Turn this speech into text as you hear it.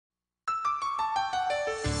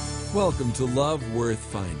Welcome to Love Worth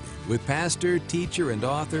Finding with pastor, teacher, and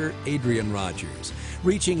author Adrian Rogers.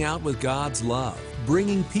 Reaching out with God's love,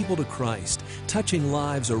 bringing people to Christ, touching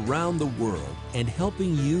lives around the world, and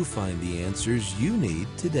helping you find the answers you need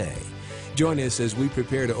today. Join us as we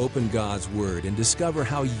prepare to open God's Word and discover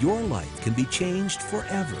how your life can be changed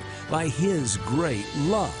forever by His great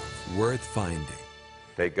love worth finding.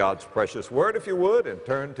 Take God's precious Word, if you would, and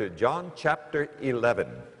turn to John chapter 11.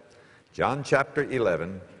 John chapter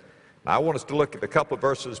 11. Now, I want us to look at a couple of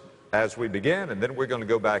verses as we begin, and then we're going to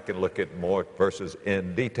go back and look at more verses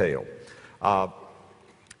in detail. How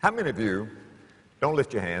many of you, don't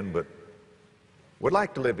lift your hand, but would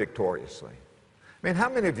like to live victoriously? I mean, how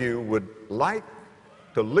many of you would like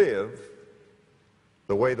to live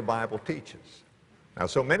the way the Bible teaches? Now,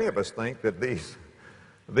 so many of us think that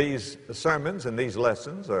these sermons and these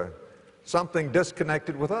lessons are something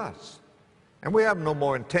disconnected with us. And we have no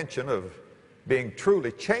more intention of being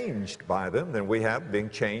truly changed by them than we have being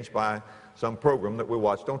changed by some program that we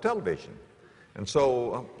watched on television. And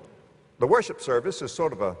so the worship service is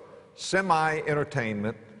sort of a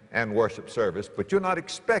semi-entertainment and worship service, but you're not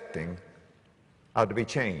expecting to be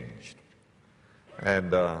changed.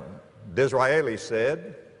 And Disraeli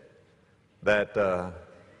said that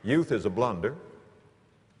youth is a blunder,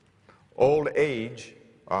 old age,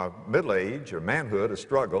 middle age, or manhood a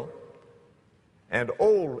struggle, and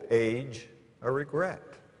old age a regret.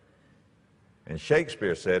 And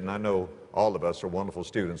Shakespeare said, and I know all of us are wonderful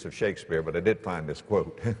students of Shakespeare, but I did find this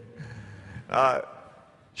quote.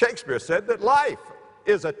 Shakespeare said that life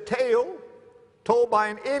is a tale told by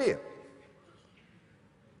an idiot,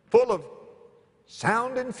 full of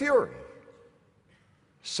sound and fury,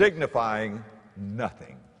 signifying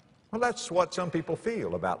nothing. Well, that's what some people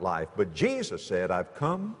feel about life. But Jesus said, I've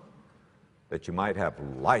come that you might have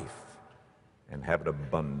life and have it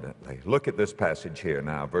abundantly. Look at this passage here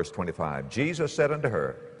now, verse 25. Jesus said unto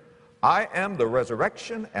her, I am the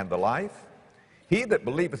resurrection and the life. He that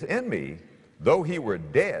believeth in me, though he were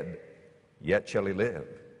dead, yet shall he live.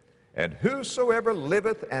 And whosoever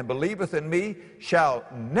liveth and believeth in me shall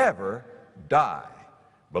never die.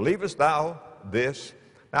 Believest thou this?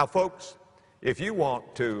 Now, folks, if you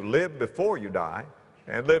want to live before you die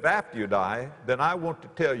and live after you die, then I want to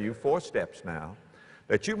tell you 4 steps now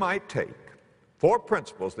that you might take, 4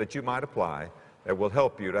 principles that you might apply that will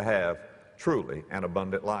help you to have truly an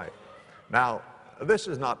abundant life. Now, this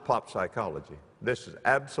is not pop psychology. This is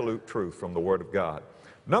absolute truth from the Word of God.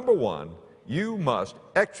 Number 1, you must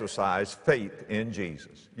exercise faith in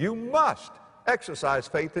Jesus. You must exercise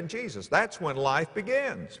faith in Jesus. That's when life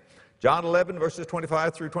begins. John 11, verses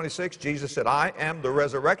 25 through 26, Jesus said, I am the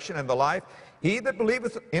resurrection and the life. He that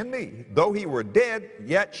believeth in me, though he were dead,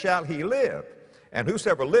 yet shall he live. And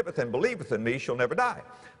whosoever liveth and believeth in me shall never die.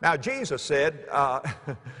 Now, Jesus said,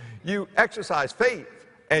 you exercise faith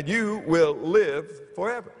and you will live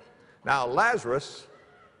forever. Now, Lazarus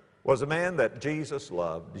was a man that Jesus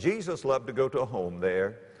loved. Jesus loved to go to a home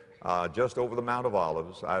there just over the Mount of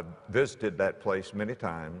Olives. I've visited that place many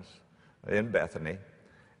times in Bethany.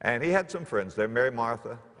 And he had some friends there, Mary,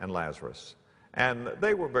 Martha, and Lazarus. And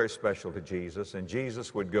they were very special to Jesus, and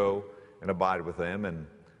Jesus would go and abide with them. And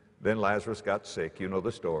then Lazarus got sick. You know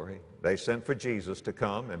the story. They sent for Jesus to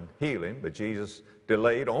come and heal him, but Jesus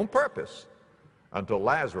delayed on purpose until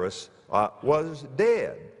Lazarus was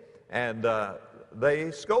dead. And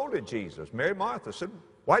they scolded Jesus. Mary, Martha said,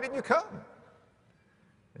 why didn't you come?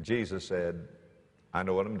 And Jesus said, I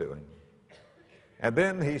know what I'm doing. And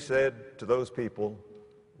then he said to those people,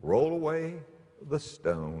 roll away the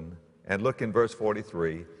stone. And look in verse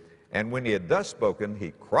 43. And when he had thus spoken,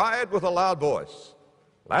 he cried with a loud voice,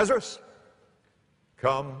 Lazarus,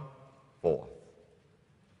 come forth.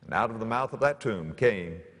 And out of the mouth of that tomb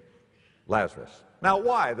came Lazarus. Now,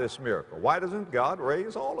 why this miracle? Why doesn't God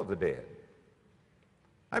raise all of the dead?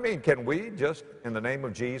 I mean, can we just, in the name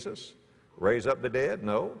of Jesus, raise up the dead?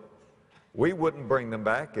 No. We wouldn't bring them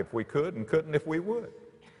back if we could and couldn't if we would.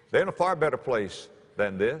 They're in a far better place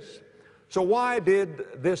than this. So why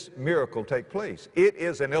did this miracle take place? It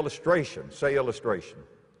is an illustration. Say illustration.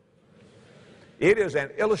 It is an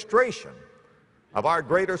illustration of our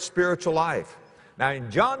greater spiritual life. Now, in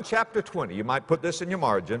John chapter 20, you might put this in your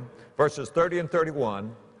margin, verses 30 and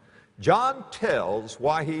 31, John tells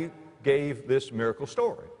why he gave this miracle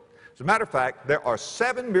story. As a matter of fact, there are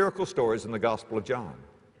 7 miracle stories in the Gospel of John.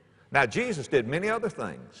 Now, Jesus did many other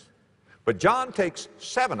things, but John takes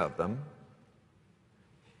 7 of them,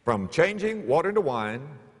 from changing water into wine,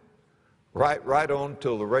 right on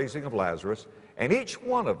till the raising of Lazarus, and each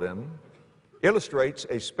one of them illustrates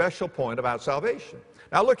a special point about salvation.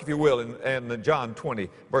 Now look, if you will, in John 20,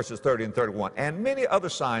 verses 30 and 31. And many other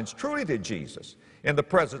signs truly did Jesus in the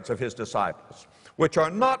presence of his disciples, which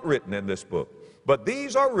are not written in this book. But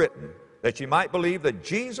these are written that you might believe that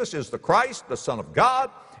Jesus is the Christ, the Son of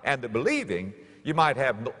God, and that believing you might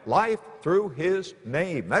have life through his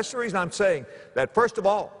name. That's the reason I'm saying that, first of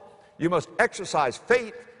all, you must exercise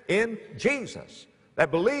faith in Jesus,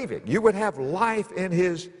 that believing you would have life in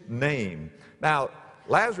his name. Now,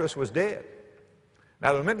 Lazarus was dead.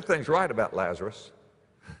 Now, there are many things right about Lazarus,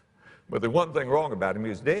 but the one thing wrong about him, he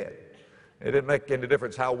was dead. It didn't make any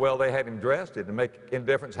difference how well they had him dressed. It didn't make any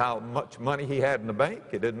difference how much money he had in the bank.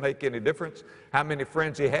 It didn't make any difference how many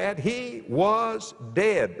friends he had. He was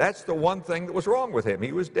dead. That's the one thing that was wrong with him.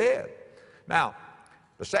 He was dead. Now,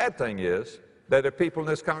 the sad thing is that there are people in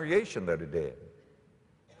this congregation that are dead.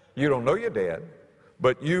 You don't know you're dead,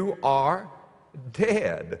 but you are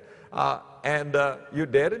dead. You're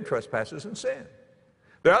dead in trespasses and sin.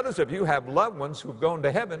 There are others of you who have loved ones who've gone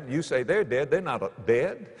to heaven. You say they're dead. They're not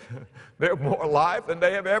dead. They're more alive than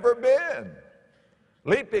they have ever been,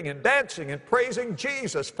 leaping and dancing and praising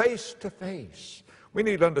Jesus face to face. We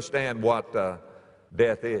need to understand what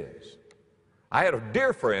death is. I had a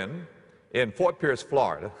dear friend in Fort Pierce,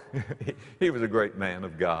 Florida. He was a great man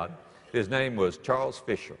of God. His name was Charles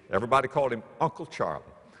Fisher. Everybody called him Uncle Charlie.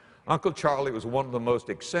 Uncle Charlie was one of the most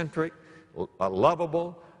eccentric,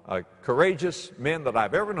 lovable, courageous men that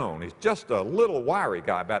I've ever known. He's just a little wiry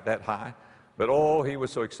guy about that high, but oh, he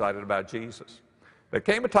was so excited about Jesus. There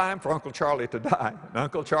came a time for Uncle Charlie to die, and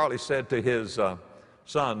Uncle Charlie said to his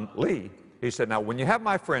son, Lee, he said, now when you have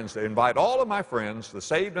my friends there, invite all of my friends, the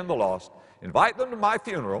saved and the lost, invite them to my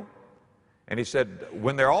funeral, and he said,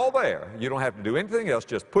 when they're all there, you don't have to do anything else,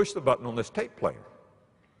 just push the button on this tape player.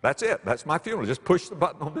 That's it, that's my funeral, just push the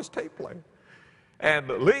button on this tape player. And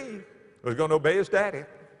Lee was going to obey his daddy.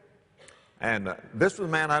 And this was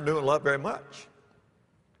a man I knew and loved very much.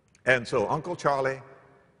 And so Uncle Charlie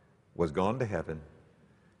was gone to heaven,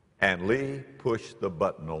 and Lee pushed the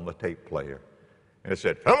button on the tape player. And it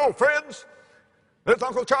said, hello, friends. This is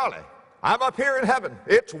Uncle Charlie. I'm up here in heaven.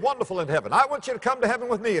 It's wonderful in heaven. I want you to come to heaven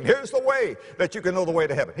with me, and here's the way that you can know the way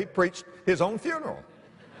to heaven. He preached his own funeral.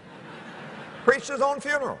 Preached his own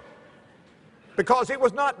funeral. Because he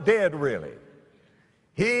was not dead, really.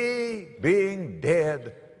 He, being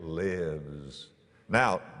dead, lives.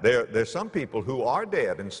 Now, there's some people who are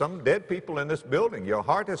dead, and some dead people in this building. Your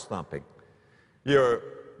heart is thumping. Your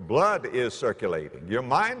blood is circulating. Your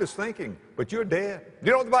mind is thinking, but you're dead.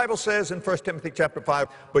 You know what the Bible says in 1 Timothy chapter 5?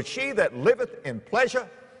 But she that liveth in pleasure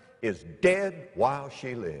is dead while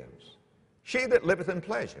she lives. She that liveth in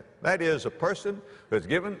pleasure. That is a person who has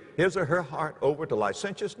given his or her heart over to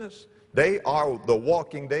licentiousness. They are the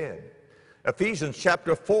walking dead. Ephesians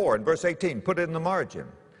chapter 4 and verse 18, put it in the margin.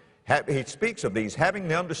 He speaks of these, having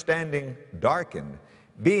the understanding darkened,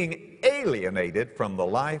 being alienated from the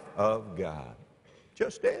life of God.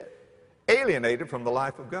 Just dead. Alienated from the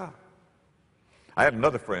life of God. I had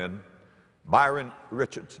another friend, Byron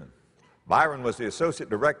Richardson. Byron was the associate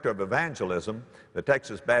director of evangelism, the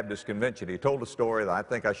Texas Baptist Convention. He told a story that I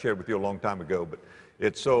think I shared with you a long time ago, but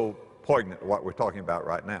it's so poignant what we're talking about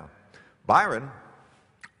right now. Byron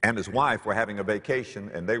and his wife were having a vacation,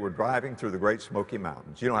 and they were driving through the Great Smoky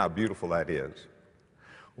Mountains. You know how beautiful that is.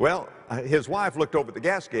 Well, his wife looked over at the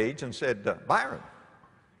gas gauge and said, Byron,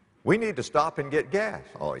 we need to stop and get gas.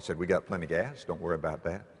 Oh, he said, we got plenty of gas. Don't worry about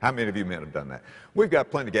that. How many of you men have done that? We've got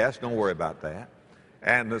plenty of gas. Don't worry about that.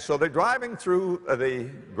 And so they're driving through the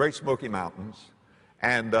Great Smoky Mountains,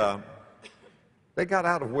 and they got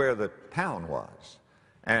out of where the town was.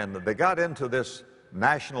 And they got into this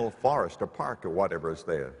national forest or park or whatever is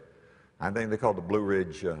there. I think they call it the Blue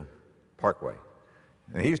Ridge Parkway.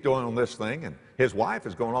 And he's doing on this thing, and his wife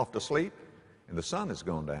is going off to sleep, and the sun has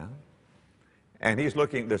gone down. And he's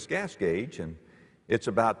looking at this gas gauge, and it's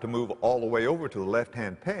about to move all the way over to the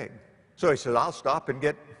left-hand peg. So he says, I'll stop and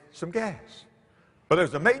get some gas. But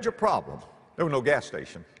there's a major problem. There was no gas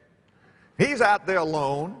station. He's out there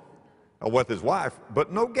alone with his wife,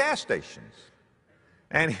 but no gas stations.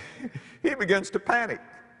 And he begins to panic.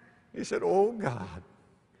 He said, oh, God,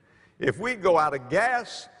 if we go out of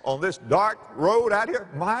gas on this dark road out here,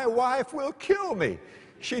 my wife will kill me.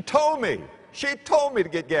 She told me to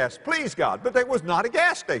get gas. Please, God. But there was not a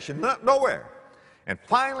gas station, nowhere. And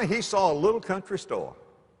finally, he saw a little country store.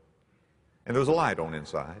 And there was a light on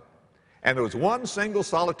inside. And there was one single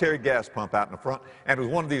solitary gas pump out in the front, and it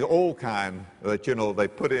was one of these old kind that, you know, they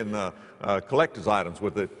put in collector's items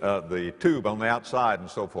with the tube on the outside and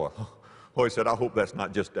so forth. Oh, he said, I hope that's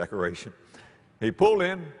not just decoration. He pulled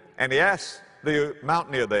in, and he asked the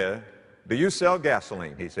mountaineer there, "Do you sell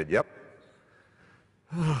gasoline?" He said, "Yep."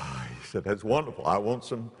 He said, "That's wonderful. I want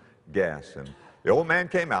some gas." And the old man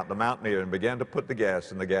came out, the mountaineer, and began to put the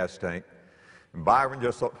gas in the gas tank. And Byron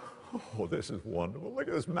just thought, "Oh, this is wonderful. Look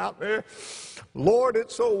at this mountaineer. Lord,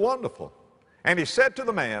 it's so wonderful." And he said to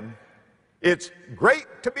the man, "It's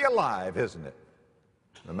great to be alive, isn't it?"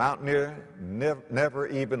 The mountaineer never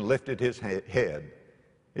even lifted his head.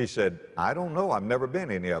 He said, "I don't know. I've never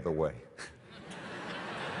been any other way."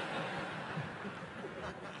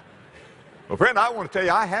 Well, friend, I want to tell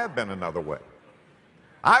you, I have been another way.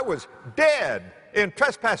 I was dead in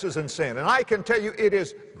trespasses and sin, and I can tell you it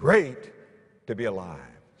is great to be alive.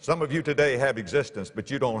 Some of you today have existence,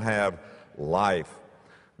 but you don't have life.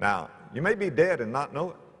 Now, you may be dead and not know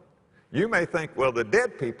it. You may think, well, the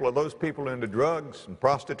dead people are those people into drugs and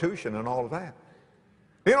prostitution and all of that.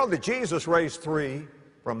 You know that Jesus raised 3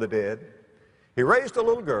 from the dead. He raised a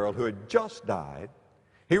little girl who had just died.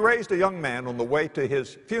 He raised a young man on the way to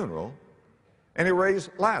his funeral. And he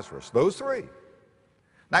raised Lazarus, those 3.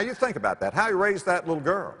 Now you think about that, how he raised that little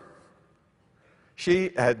girl.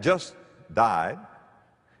 She had just died,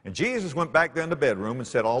 and Jesus went back there in the bedroom and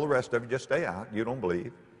said, "All the rest of you just stay out, you don't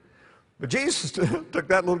believe." But Jesus took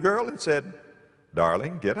that little girl and said,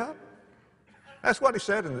 "Darling, get up." That's what he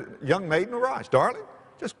said, and the young maiden arise. "Darling,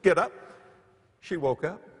 just get up." She woke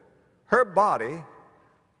up. Her body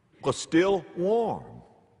was still warm.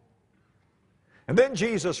 And then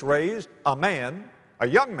Jesus raised a man, a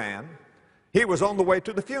young man. He was on the way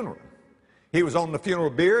to the funeral. He was on the funeral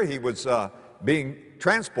bier. He was being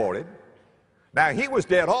transported. Now, he was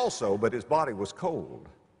dead also, but his body was cold.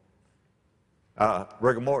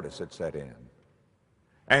 Rigor mortis had set in.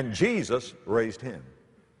 And Jesus raised him.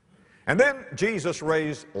 And then Jesus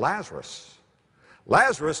raised Lazarus.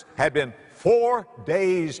 Lazarus had been 4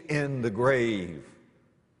 days in the grave.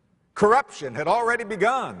 Corruption had already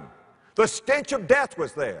begun. The stench of death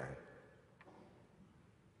was there.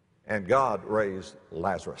 And God raised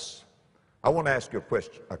Lazarus. I want to ask you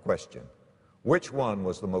a question. Which one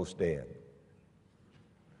was the most dead?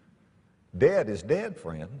 Dead is dead,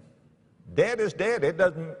 friend. Dead is dead. It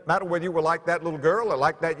doesn't matter whether you were like that little girl or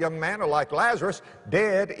like that young man or like Lazarus.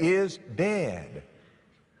 Dead is dead.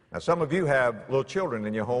 Now, some of you have little children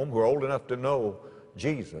in your home who are old enough to know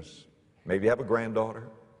Jesus. Maybe you have a granddaughter.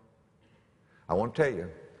 I want to tell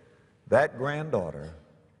you, that granddaughter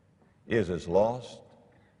is as lost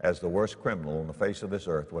as the worst criminal on the face of this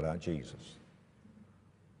earth without Jesus.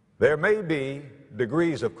 There may be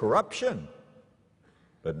degrees of corruption,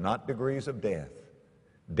 but not degrees of death.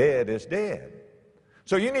 Dead is dead.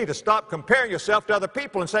 So you need to stop comparing yourself to other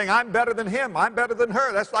people and saying, "I'm better than him, I'm better than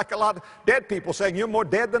her." That's like a lot of dead people saying, "You're more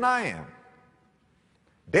dead than I am."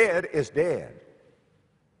 Dead is dead.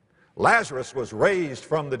 Lazarus was raised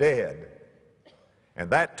from the dead. And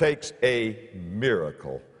that takes a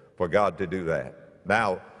miracle for God to do that.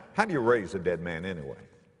 Now, how do you raise a dead man anyway?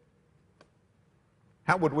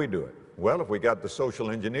 How would we do it? Well, if we got the social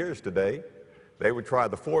engineers today, they would try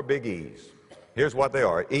the 4 big E's. Here's what they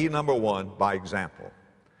are. E number 1, by example.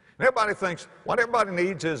 And everybody thinks what everybody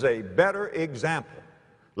needs is a better example.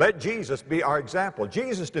 Let Jesus be our example.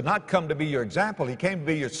 Jesus did not come to be your example. He came to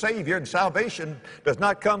be your Savior, and salvation does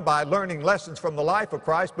not come by learning lessons from the life of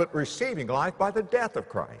Christ, but receiving life by the death of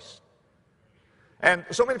Christ. And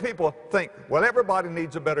so many people think, well, everybody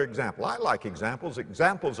needs a better example. I like examples.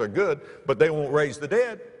 Examples are good, but they won't raise the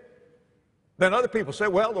dead. Then other people say,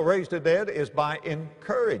 well, the raise the dead is by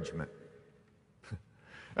encouragement.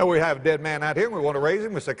 And we have a dead man out here, and we want to raise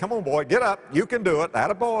him. We say, "Come on, boy, get up. You can do it.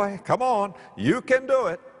 Atta boy, come on. You can do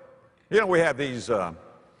it." You know, we have these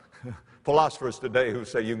philosophers today who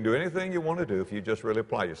say you can do anything you want to do if you just really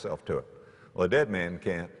apply yourself to it. Well, a dead man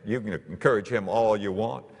can't. You can encourage him all you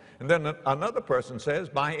want. And then another person says,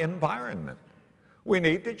 by environment. We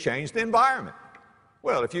need to change the environment.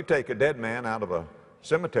 Well, if you take a dead man out of a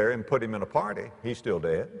cemetery and put him in a party, he's still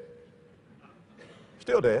dead.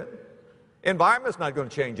 Still dead. Environment's not going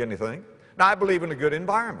to change anything. Now, I believe in a good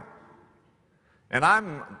environment. And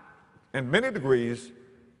I'm, in many degrees,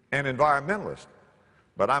 an environmentalist.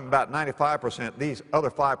 But I'm about 95%. These other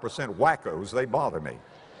 5% wackos, they bother me.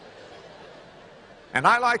 And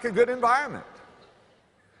I like a good environment.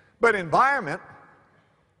 But environment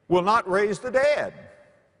will not raise the dead.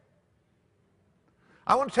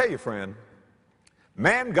 I want to tell you, friend,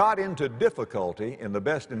 man got into difficulty in the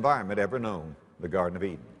best environment ever known, the Garden of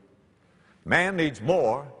Eden. Man needs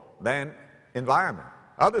more than environment.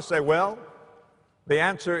 Others say, well, the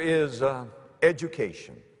answer is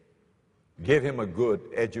education. Give him a good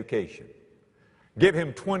education. Give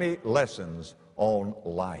him 20 lessons on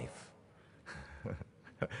life.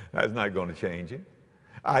 That's not going to change him.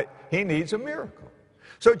 He needs a miracle.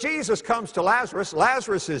 So Jesus comes to Lazarus.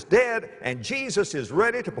 Lazarus is dead, and Jesus is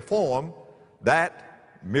ready to perform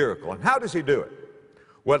that miracle. And how does he do it?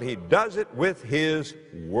 Well, he does it with his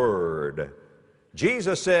word.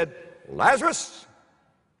 Jesus said, Lazarus,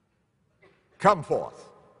 come forth.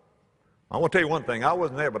 I want to tell you one thing. I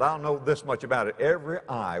wasn't there, but I don't know this much about it. Every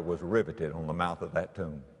eye was riveted on the mouth of that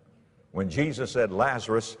tomb when Jesus said,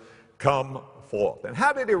 Lazarus, come forth. And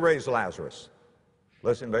how did he raise Lazarus?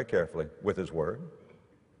 Listen very carefully. With his word.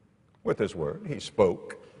 With his word. He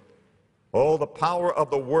spoke. Oh, the power of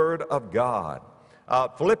the word of God.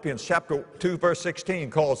 Philippians chapter 2, verse 16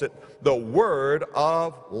 calls it the word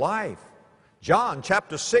of life. John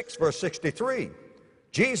chapter 6, verse 63.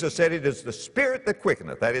 Jesus said, it is the spirit that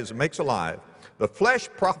quickeneth, that is, makes alive. The flesh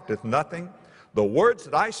profiteth nothing. The words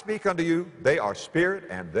that I speak unto you, they are spirit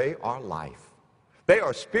and they are life. They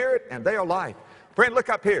are spirit and they are life. Friend, look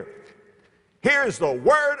up here. Here's the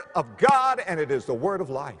word of God, and it is the word of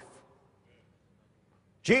life.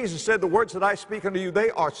 Jesus said, the words that I speak unto you,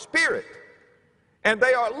 they are spirit and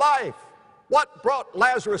they are life. What brought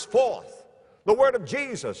Lazarus forth? The word of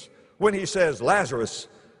Jesus when he says, Lazarus,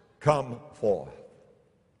 come forth.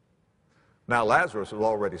 Now, Lazarus was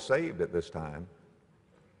already saved at this time.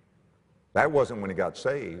 That wasn't when he got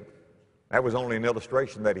saved. That was only an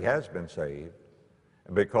illustration that he has been saved,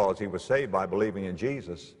 because he was saved by believing in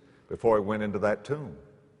Jesus before he went into that tomb.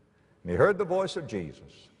 And he heard the voice of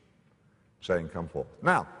Jesus saying, come forth.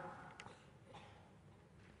 Now,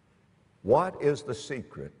 what is the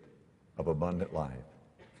secret of abundant life?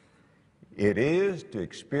 It is to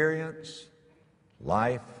experience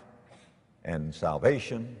life and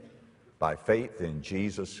salvation by faith in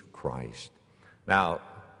Jesus Christ. Now,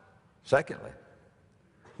 secondly,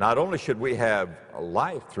 not only should we have a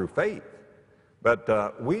life through faith,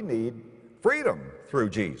 but we need freedom through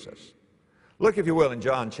Jesus. Look, if you will, in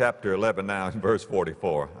John chapter 11 now, in verse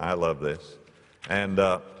 44. I love this. And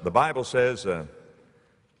the Bible says,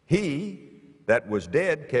 he that was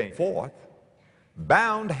dead came forth,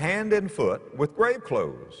 bound hand and foot with grave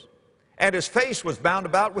clothes, and his face was bound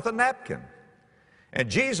about with a napkin. And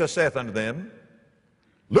Jesus saith unto them,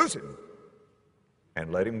 loose him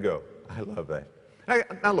and let him go. I love that.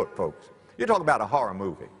 Now look, folks, you're talking about a horror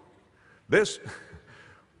movie. This,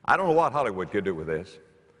 I don't know what Hollywood could do with this.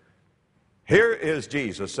 Here is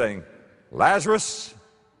Jesus saying, Lazarus,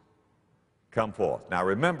 come forth. Now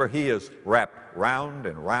remember, he is wrapped round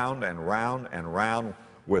and round and round and round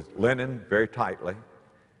with linen very tightly.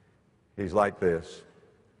 He's like this,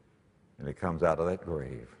 and he comes out of that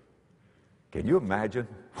grave. Can you imagine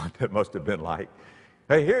what that must have been like?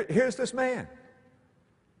 Hey, here's this man.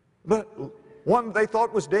 The one they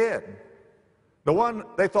thought was dead. The one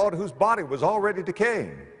they thought whose body was already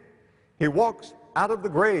decaying. He walks out of the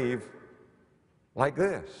grave like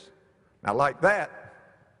this. Now, like that,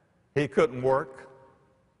 he couldn't work.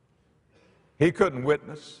 He couldn't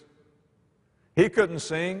witness. He couldn't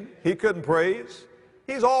sing. He couldn't praise.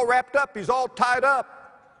 He's all wrapped up. He's all tied up.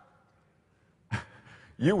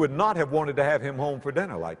 You would not have wanted to have him home for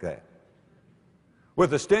dinner like that,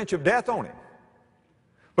 with the stench of death on him.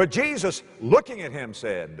 But Jesus, looking at him,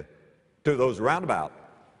 said to those roundabout,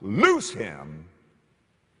 loose him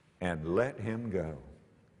and let him go.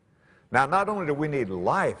 Now, not only do we need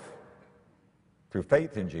life through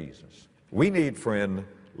faith in Jesus, we need, friend,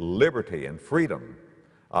 liberty and freedom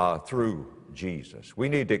through Jesus. We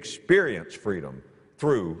need to experience freedom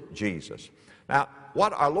through Jesus. Now,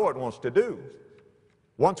 what our Lord wants to do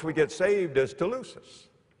once we get saved is to loose us.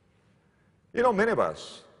 You know, many of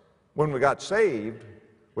us, when we got saved,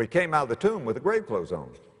 we came out of the tomb with the grave clothes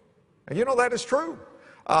on. And you know that is true.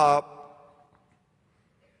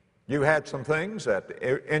 You had some things that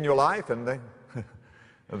in your life, and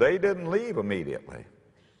they didn't leave immediately.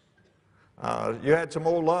 You had some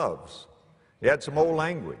old loves. You had some old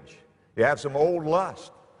language. You have some old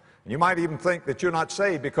lust. And you might even think that you're not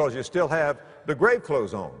saved because you still have the grave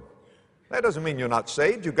clothes on. That doesn't mean you're not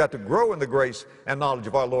saved. You've got to grow in the grace and knowledge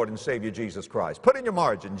of our Lord and Savior Jesus Christ. Put in your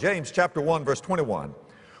margin, James chapter 1, verse 21.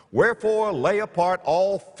 Wherefore lay apart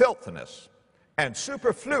all filthiness and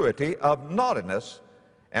superfluity of naughtiness,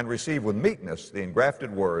 and receive with meekness the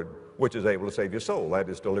engrafted word, which is able to save your soul. That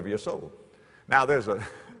is, deliver your soul. Now there's a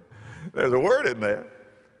word in there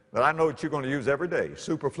that I know that you're going to use every day,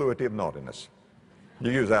 superfluity of naughtiness.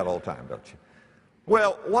 You use that all the time, don't you?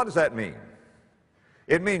 Well, what does that mean?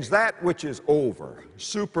 It means that which is over,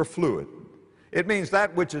 superfluid. It means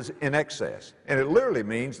that which is in excess. And it literally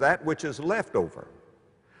means that which is left over.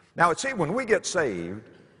 Now, see, when we get saved,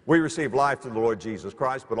 we receive life through the Lord Jesus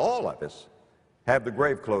Christ, but all of us have the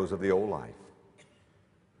grave clothes of the old life.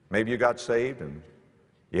 Maybe you got saved and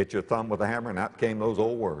You hit your thumb with a hammer and out came those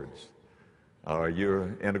old words. Or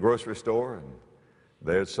you're in a grocery store and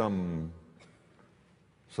there's some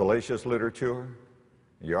salacious literature,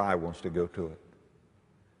 your eye wants to go to it.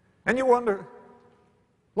 And you wonder,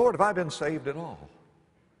 Lord, have I been saved at all?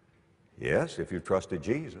 Yes, if you've trusted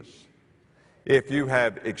Jesus. If you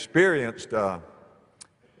have experienced,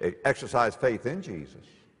 exercised faith in Jesus,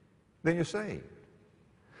 then you're saved.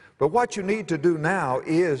 But what you need to do now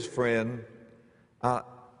is, friend,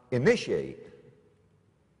 initiate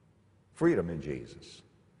freedom in Jesus.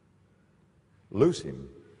 Loose him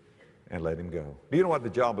and let him go. Do you know what the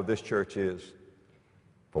job of this church is?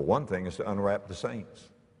 For one thing, is to unwrap the saints.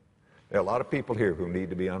 There are a lot of people here who need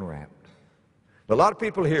to be unwrapped. There are a lot of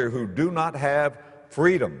people here who do not have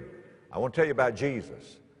freedom. I want to tell you about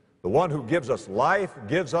Jesus. The one who gives us life,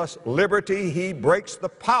 gives us liberty. He breaks the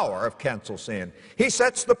power of cancel sin. He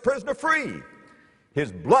sets the prisoner free.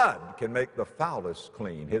 His blood can make the foulest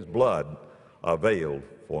clean. His blood availed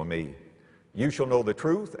for me. You shall know the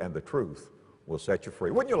truth, and the truth will set you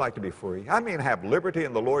free. Wouldn't you like to be free? I mean, have liberty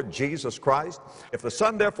in the Lord Jesus Christ. If the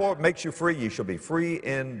Son, therefore, makes you free, you shall be free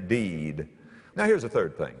indeed. Now, here's the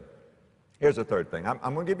third thing. Here's the third thing. I'm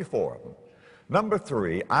going to give you four of them. Number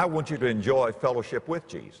three, I want you to enjoy fellowship with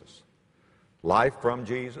Jesus. Life from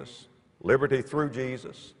Jesus, liberty through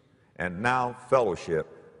Jesus, and now fellowship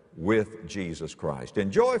with Jesus Christ.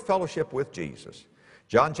 Enjoy fellowship with Jesus.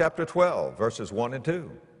 John chapter 12, verses 1 and 2.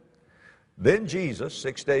 Then Jesus,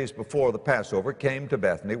 6 days before the Passover, came to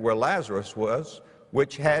Bethany, where Lazarus was,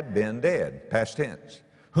 which had been dead, past tense,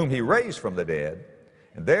 whom he raised from the dead.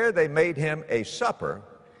 And there they made him a supper,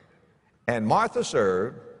 and Martha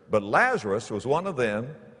served, but Lazarus was one of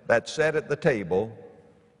them that sat at the table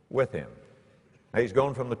with him. Now, he's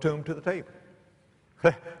going from the tomb to the table.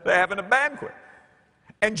 They're having a banquet.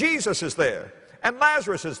 And Jesus is there, and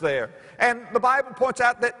Lazarus is there. And the Bible points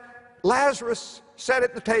out that Lazarus sat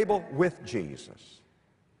at the table with Jesus.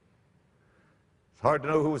 It's hard to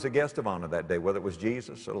know who was a guest of honor that day, whether it was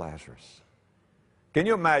Jesus or Lazarus. Can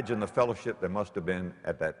you imagine the fellowship there must have been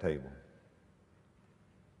at that table?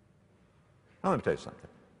 Now, let me tell you something.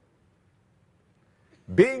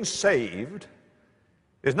 Being saved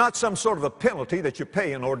is not some sort of a penalty that you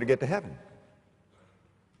pay in order to get to heaven.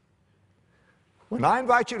 When I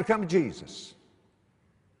invite you to come to Jesus,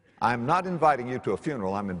 I'm not inviting you to a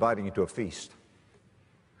funeral, I'm inviting you to a feast.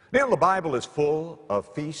 You know, the Bible is full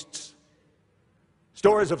of feasts,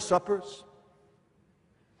 stories of suppers.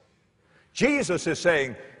 Jesus is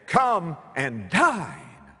saying, come and dine.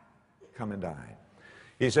 Come and dine.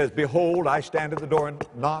 He says, behold, I stand at the door and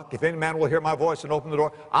knock. If any man will hear my voice and open the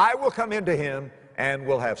door, I will come into him and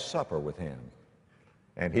will have supper with him,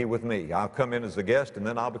 and he with me. I'll come in as the guest, and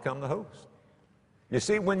then I'll become the host. You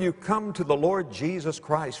see, when you come to the Lord Jesus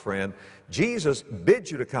Christ, friend, Jesus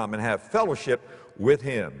bids you to come and have fellowship with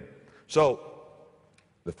him. So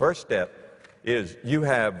the first step is you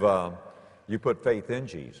put faith in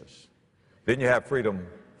Jesus. Then you have freedom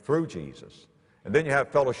through Jesus. And then you have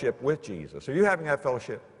fellowship with Jesus. Are you having that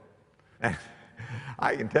fellowship? And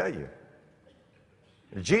I can tell you,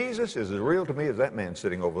 Jesus is as real to me as that man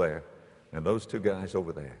sitting over there and those two guys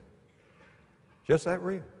over there. Just that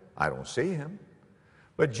real. I don't see him.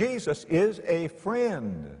 But Jesus is a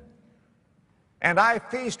friend. And I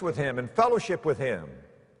feast with him and fellowship with him.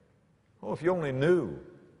 Oh, if you only knew.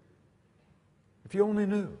 If you only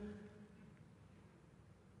knew.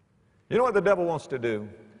 You know what the devil wants to do?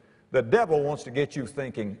 The devil wants to get you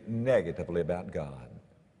thinking negatively about God.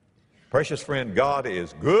 Precious friend, God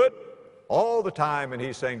is good all the time, and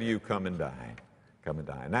he's saying to you, come and dine. Come and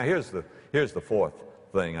dine. Now, here's the fourth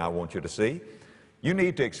thing I want you to see. You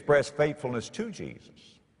need to express faithfulness to Jesus.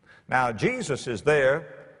 Now, Jesus is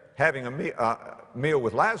there having a meal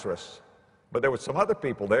with Lazarus, but there were some other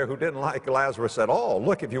people there who didn't like Lazarus at all.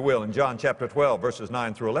 Look, if you will, in John chapter 12, verses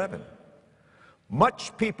 9 through 11.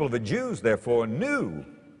 Much people of the Jews, therefore, knew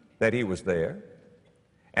that he was there,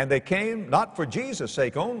 and they came not for Jesus'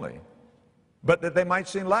 sake only, but that they might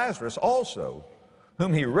see Lazarus also,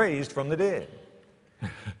 whom he raised from the dead.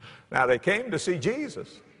 Now, they came to see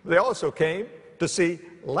Jesus. They also came to see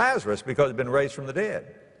Lazarus because he'd been raised from the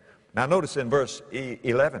dead. Now, notice in verse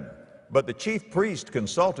 11, but the chief priest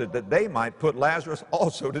consulted that they might put Lazarus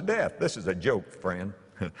also to death. This is a joke, friend.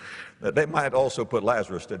 That they might also put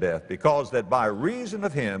Lazarus to death, because that by reason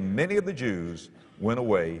of him many of the Jews went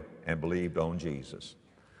away and believed on Jesus.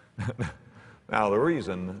 Now, the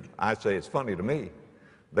reason I say it's funny to me,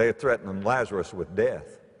 they threatened Lazarus with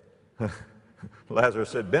death.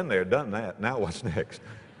 Lazarus had been there, done that. Now what's next?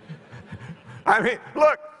 I mean,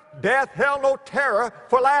 look, death held no terror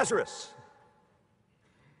for Lazarus.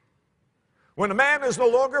 When a man is no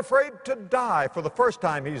longer afraid to die for the first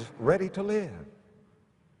time, he's ready to live.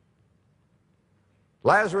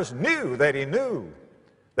 Lazarus knew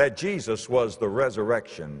that Jesus was the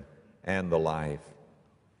resurrection and the life.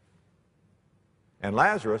 And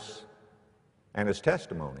Lazarus and his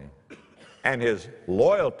testimony and his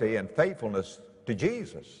loyalty and faithfulness to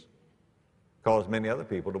Jesus caused many other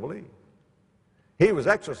people to believe. He was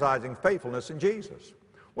exercising faithfulness in Jesus.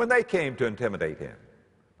 When they came to intimidate him,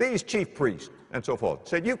 these chief priests and so forth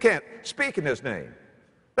said, "You can't speak in his name."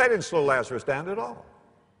 They didn't slow Lazarus down at all.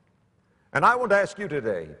 And I want to ask you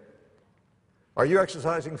today, are you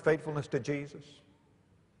exercising faithfulness to Jesus?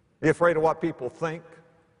 Are you afraid of what people think?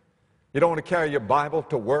 You don't want to carry your Bible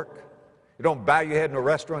to work? You don't bow your head in a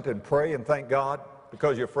restaurant and pray and thank God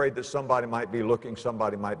because you're afraid that somebody might be looking,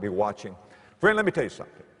 somebody might be watching? Friend, let me tell you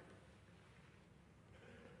something.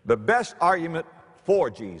 The best argument for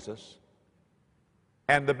Jesus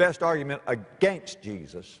and the best argument against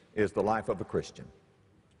Jesus is the life of a Christian.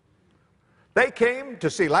 They came to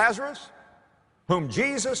see Lazarus, whom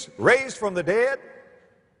Jesus raised from the dead,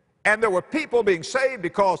 and there were people being saved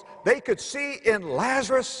because they could see in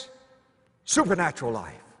Lazarus supernatural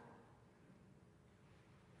life.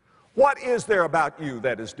 What is there about you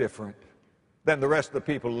that is different than the rest of the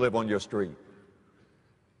people who live on your street?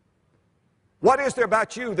 What is there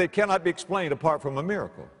about you that cannot be explained apart from a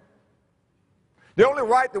miracle? The only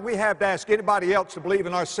right that we have to ask anybody else to believe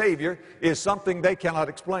in our Savior is something they cannot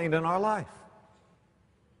explain in our life.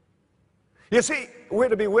 You see, we're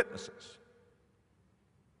to be witnesses.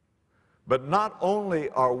 But not only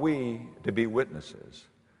are we to be witnesses,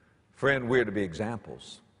 friend, we're to be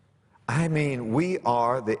examples. I mean, we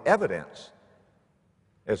are the evidence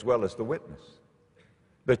as well as the witness.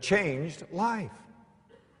 The changed life.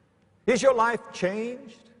 Is your life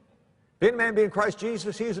changed? If any man be in Christ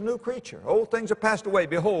Jesus, he is a new creature. Old things are passed away.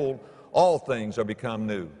 Behold, all things are become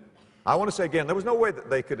new. I want to say again, there was no way that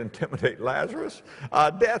they could intimidate Lazarus.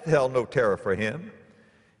 Death held no terror for him.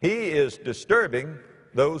 He is disturbing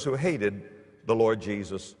those who hated the Lord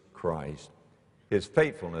Jesus Christ, his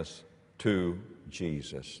faithfulness to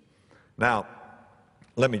Jesus. Now,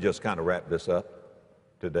 let me just kind of wrap this up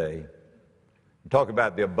today. Talk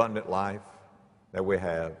about the abundant life that we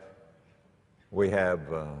have.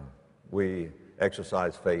 We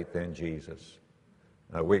exercise faith in Jesus.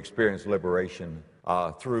 We experience liberation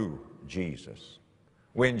through Jesus.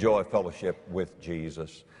 We enjoy fellowship with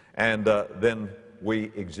Jesus. And then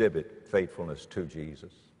we exhibit faithfulness to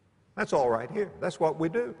Jesus. That's all right here. That's what we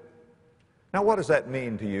do. Now, what does that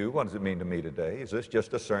mean to you? What does it mean to me today? Is this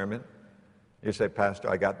just a sermon? You say, "Pastor,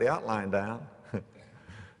 I got the outline down."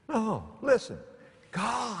 No, listen.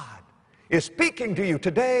 God is speaking to you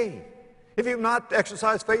today. If you've not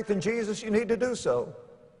exercised faith in Jesus, you need to do so.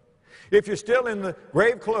 If you're still in the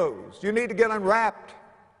grave clothes, you need to get unwrapped.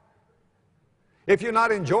 If you're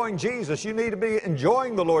not enjoying Jesus, you need to be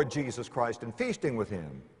enjoying the Lord Jesus Christ and feasting with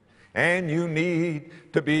Him. And you need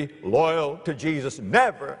to be loyal to Jesus.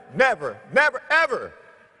 Never, never, never, ever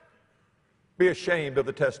be ashamed of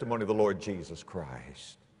the testimony of the Lord Jesus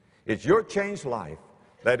Christ. It's your changed life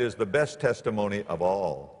that is the best testimony of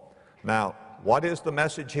all. Now, what is the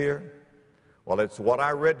message here? Well, it's what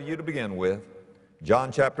I read to you to begin with.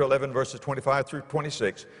 John chapter 11, verses 25 through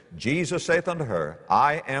 26. Jesus saith unto her,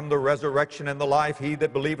 I am the resurrection and the life. He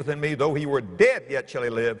that believeth in me, though he were dead, yet shall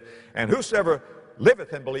he live. And whosoever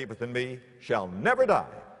liveth and believeth in me shall never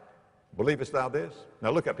die. Believest thou this?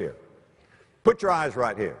 Now look up here. Put your eyes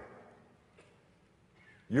right here.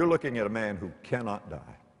 You're looking at a man who cannot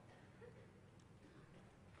die.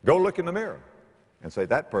 Go look in the mirror and say,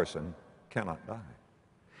 that person cannot die.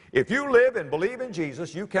 If you live and believe in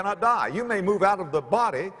Jesus, you cannot die. You may move out of the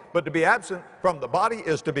body, but to be absent from the body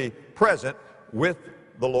is to be present with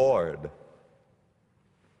the Lord.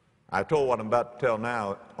 I told what I'm about to tell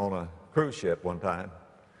now on a cruise ship one time,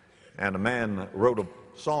 and a man wrote a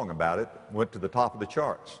song about it, went to the top of the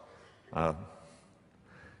charts.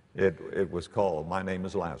 It was called My Name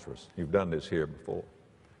is Lazarus. You've done this here before.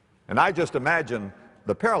 And I just imagine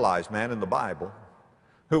the paralyzed man in the Bible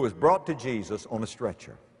who was brought to Jesus on a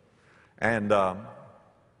stretcher. And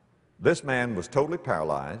this man was totally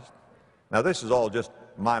paralyzed. Now, this is all just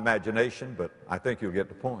my imagination, but I think you'll get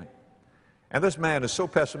the point. And this man is so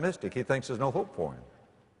pessimistic, he thinks there's no hope for him.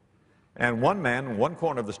 And one man in one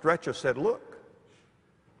corner of the stretcher said, look,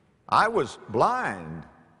 I was blind,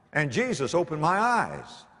 and Jesus opened my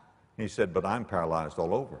eyes. He said, but I'm paralyzed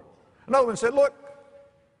all over. Another one said, look,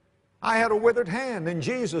 I had a withered hand, and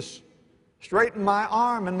Jesus straightened my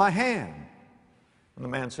arm and my hand. And the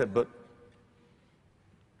man said, but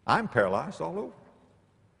I'm paralyzed all over.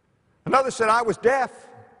 Another said, I was deaf,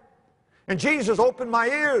 And Jesus opened my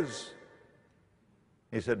ears.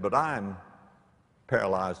 He said, but I'm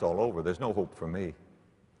paralyzed all over. There's no hope for me.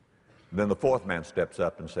 Then the fourth man steps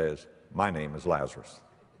up and says, my name is Lazarus.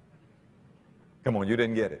 Come on, you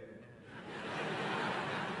didn't get it.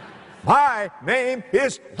 My name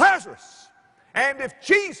is Lazarus. And if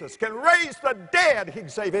Jesus can raise the dead, he can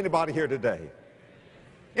save anybody here today.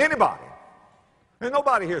 Anybody. There's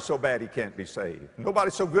nobody here so bad he can't be saved.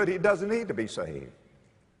 Nobody so good he doesn't need to be saved.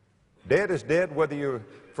 Dead is dead, whether you're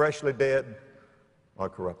freshly dead or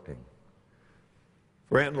corrupting.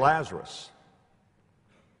 Friend, Lazarus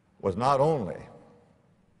was not only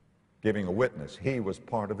giving a witness, he was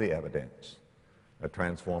part of the evidence of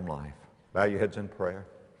transformed life. Bow your heads in prayer.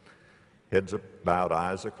 Heads are bowed,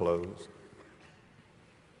 eyes are closed.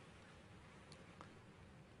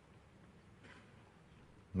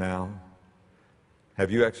 Now, have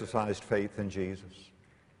you exercised faith in Jesus?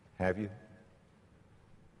 Have you?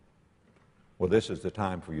 Well, this is the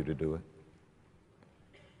time for you to do it.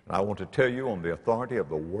 And I want to tell you on the authority of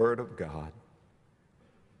the Word of God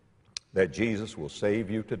that Jesus will save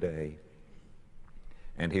you today,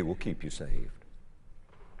 and he will keep you saved.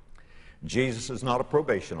 Jesus is not a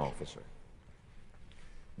probation officer.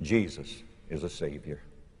 Jesus is a Savior.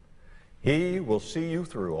 He will see you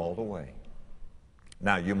through all the way.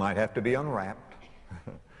 Now, you might have to be unwrapped.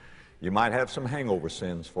 You might have some hangover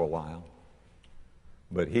sins for a while.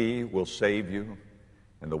 But he will save you,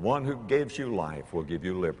 and the one who gives you life will give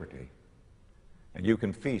you liberty. And you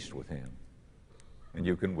can feast with him, and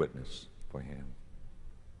you can witness for him.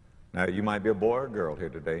 Now, you might be a boy or a girl here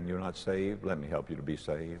today, and you're not saved. Let me help you to be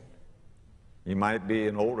saved. You might be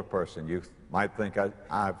an older person. You might think,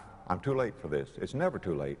 I'm too late for this. It's never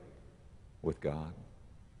too late with God.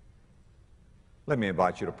 Let me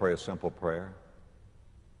invite you to pray a simple prayer.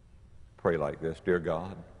 Pray like this: Dear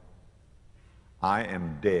God, I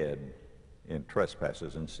am dead in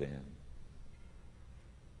trespasses and sin.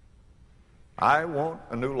 I want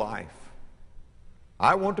a new life.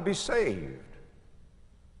 I want to be saved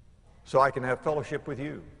so I can have fellowship with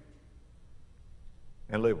you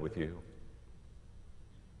and live with you.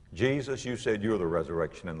 Jesus, you said you're the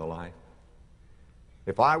resurrection and the life.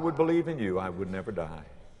 If I would believe in you, I would never die.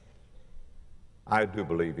 I do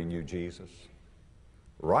believe in you, Jesus.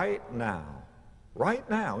 Right now,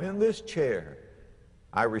 in this chair,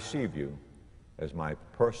 I receive you as my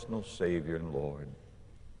personal Savior and Lord.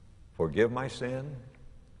 Forgive my sin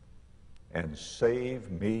and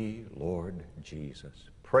save me, Lord Jesus.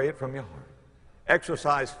 Pray it from your heart.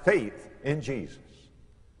 Exercise faith in Jesus.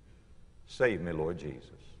 Save me, Lord Jesus.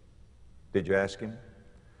 Did you ask him?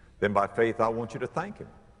 Then by faith, I want you to thank him.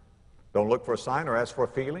 Don't look for a sign or ask for a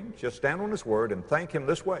feeling. Just stand on his word and thank him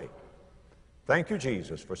this way. Thank you,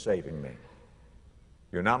 Jesus, for saving me.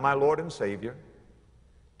 You're now my Lord and Savior.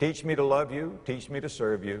 Teach me to love you. Teach me to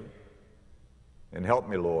serve you. And help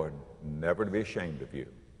me, Lord, never to be ashamed of you.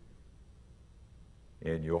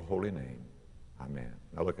 In your holy name, amen.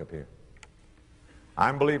 Now look up here.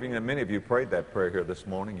 I'm believing that many of you prayed that prayer here this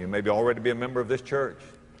morning. You may already be a member of this church.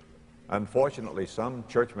 Unfortunately, some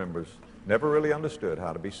church members never really understood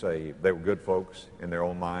how to be saved. They were good folks in their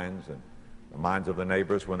own minds and the minds of the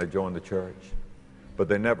neighbors when they joined the church. But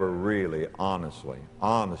they never really honestly,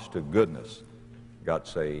 honest to goodness, got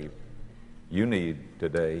saved. You need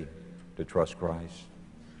today to trust Christ.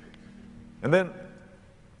 And then,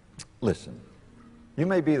 listen, you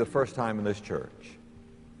may be the first time in this church.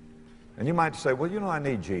 And you might say, well, you know, I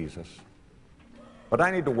need Jesus. But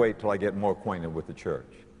I need to wait till I get more acquainted with the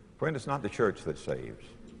church. Friend, it's not the church that saves.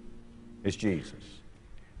 It's Jesus.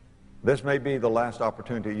 This may be the last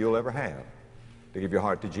opportunity you'll ever have to give your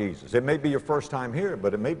heart to Jesus. It may be your first time here,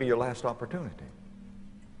 but it may be your last opportunity.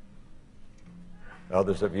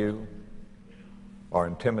 Others of you are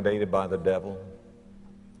intimidated by the devil.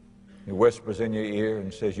 He whispers in your ear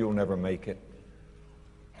and says, you'll never make it.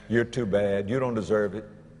 You're too bad. You don't deserve it.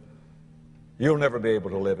 You'll never be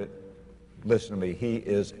able to live it. Listen to me. He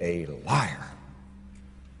is a liar.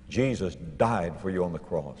 Jesus died for you on the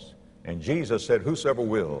cross. And Jesus said, whosoever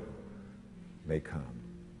will may come.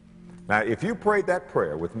 Now, if you prayed that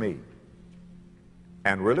prayer with me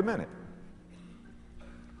and really meant it,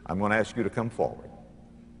 I'm going to ask you to come forward.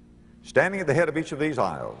 Standing at the head of each of these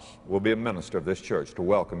aisles will be a minister of this church to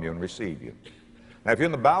welcome you and receive you. Now, if you're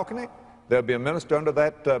in the balcony, there'll be a minister under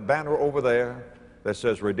that banner over there that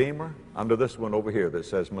says Redeemer, under this one over here that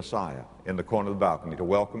says Messiah in the corner of the balcony to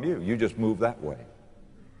welcome you. You just move that way.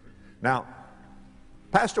 Now,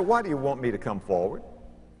 Pastor, why do you want me to come forward?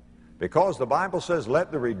 Because the Bible says,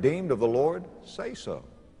 let the redeemed of the Lord say so.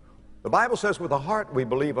 The Bible says, with the heart we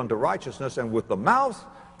believe unto righteousness, and with the mouth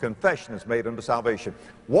confession is made unto salvation.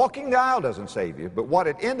 Walking the aisle doesn't save you, but what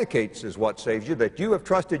it indicates is what saves you, that you have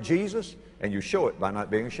trusted Jesus, and you show it by not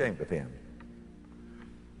being ashamed of him.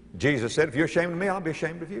 Jesus said, if you're ashamed of me, I'll be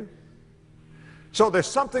ashamed of you. So there's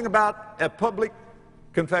something about a public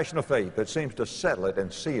confession of faith that seems to settle it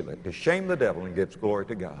and seal it, to shame the devil and gives glory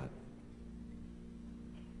to God.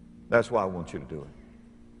 That's why I want you to do it.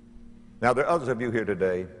 Now, there are others of you here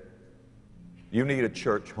today, you need a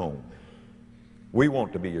church home. We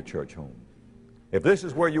want to be your church home. If this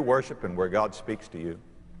is where you worship and where God speaks to you,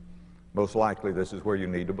 most likely this is where you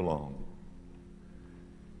need to belong.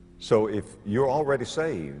 So if you're already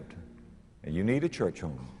saved and you need a church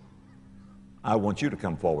home, I want you to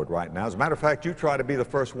come forward right now. As a matter of fact, you try to be the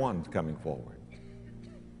first one coming forward.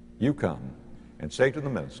 You come and say to the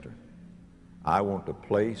minister, I want to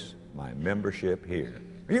place my membership here.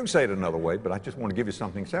 You can say it another way, but I just want to give you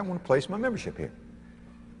something to say. I want to place my membership here.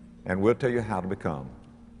 And we'll tell you how to become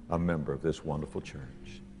a member of this wonderful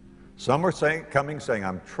church. Some are coming saying,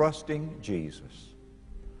 I'm trusting Jesus.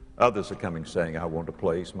 Others are coming saying, I want to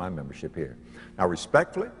place my membership here. Now,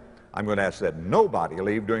 respectfully, I'm going to ask that nobody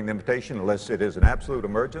leave during the invitation unless it is an absolute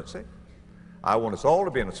emergency. I want us all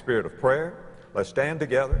to be in a spirit of prayer. Let's stand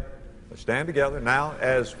together. Let's stand together. Now,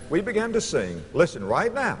 as we begin to sing, listen,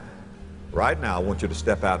 right now, I want you to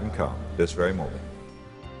step out and come this very moment.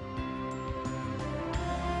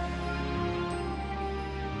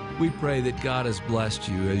 We pray that God has blessed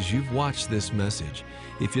you as you've watched this message.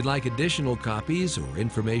 If you'd like additional copies or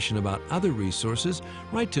information about other resources,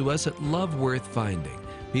 write to us at Love Worth Finding,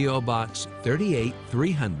 P.O. Box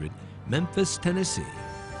 38300, Memphis, Tennessee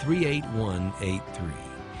 38183.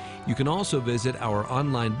 You can also visit our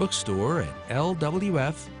online bookstore at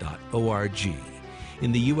lwf.org.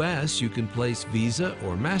 In the U.S., you can place Visa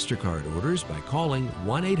or MasterCard orders by calling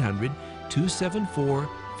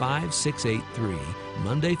 1-800-274-5683,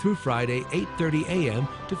 Monday through Friday, 8:30 a.m.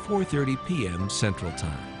 to 4:30 p.m. Central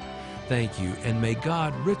Time. Thank you, and may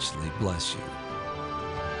God richly bless you.